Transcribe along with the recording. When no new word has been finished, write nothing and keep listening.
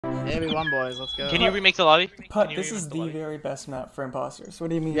1v1, boys. Let's go. Can you remake the lobby? Putt, this is the very best map for imposters. What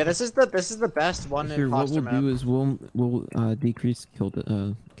do you mean? Yeah, this is the best one Here, what imposter we'll map. do is we'll decrease kill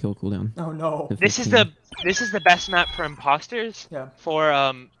cooldown. Oh no. to This is 15. the best map for imposters. Yeah. For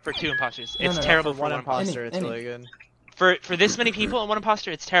 2 imposters. No, It's no, no, terrible For for one 1 imposter, imposter. it's really good. For this many people and 1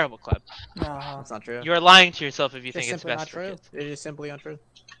 imposter, it's terrible, Club. Nah. That's not true. You are lying to yourself if you It's think it's simply best not for true. kids. It is simply untrue.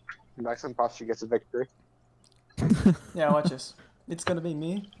 Next imposter gets a victory. Yeah, watch this. It's gonna be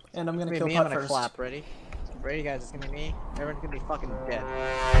me, and I'm gonna It's kill gonna be me. I'm Putt gonna first. clap. Ready? Ready, guys? It's gonna be me. Everyone's gonna be fucking dead.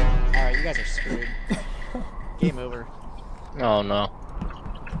 Alright, you guys are screwed. Game over. Oh no.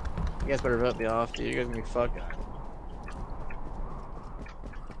 You guys better vote me off, dude. You guys are gonna be fucked.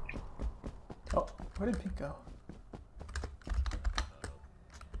 Oh, where did Pink go?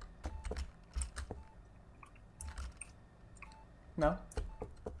 No?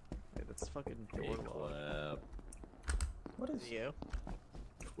 Dude, that's fucking door lock. What is You?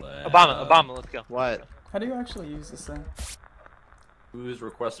 Obama, let's go. What? How do you actually use this thing? Who's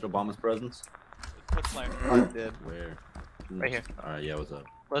requested Obama's presence? Quick fire. I did. Where? Right here. Alright, yeah, what's up?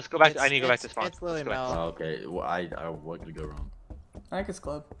 Let's go back. I need to go back to spawn. It's Lily Let's go back. Mel. Oh, okay, well, what could go wrong? I think it's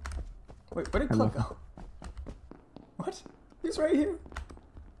Club. Wait, where did Hello. Club go? What? He's right here.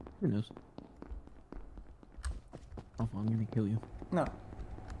 Who knows? Waffle, I'm gonna kill you. No.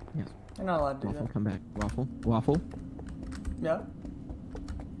 Yes. You're not allowed to do Waffle, that. come back. Waffle. Waffle. Yeah?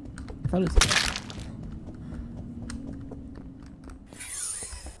 I thought it's.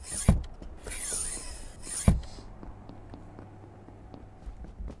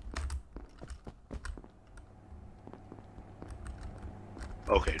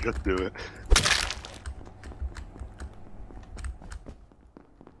 Okay, just do it.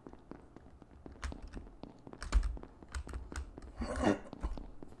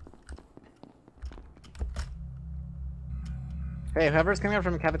 Hey, whoever's coming up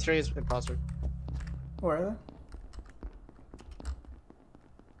from the cafeteria is imposter. Where are they?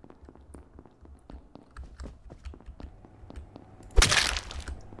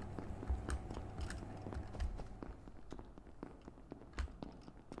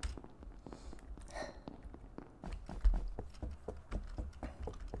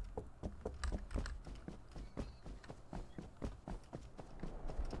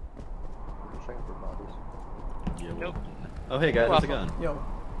 Checking for bodies. Yeah, well, Nope. Oh, hey guys, how's it Waffle. going? Yo.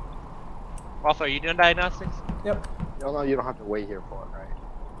 Waffle, are you doing diagnostics? Yep. Y'all know you don't have to wait here for it, right?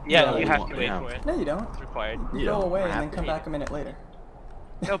 Yeah, Yeah, you we have want- to wait yeah. for it. No, you don't. It's required. You You go don't away and have then to come eat back a minute later.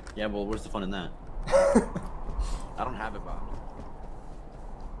 Yeah, well, where's the fun in that? I don't have it, Bob.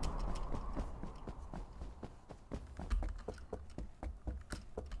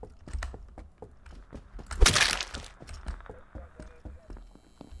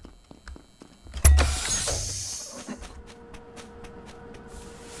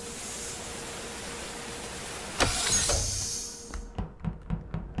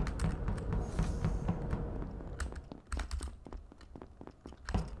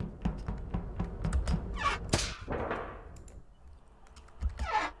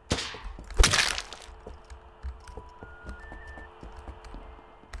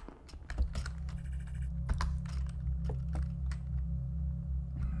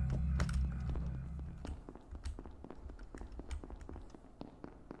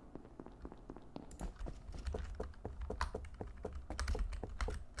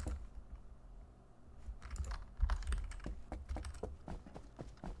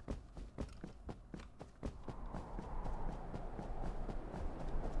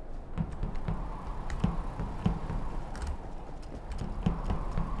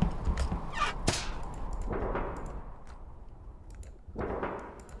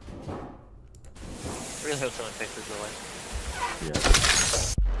 Really hope someone fixes the light. Yeah.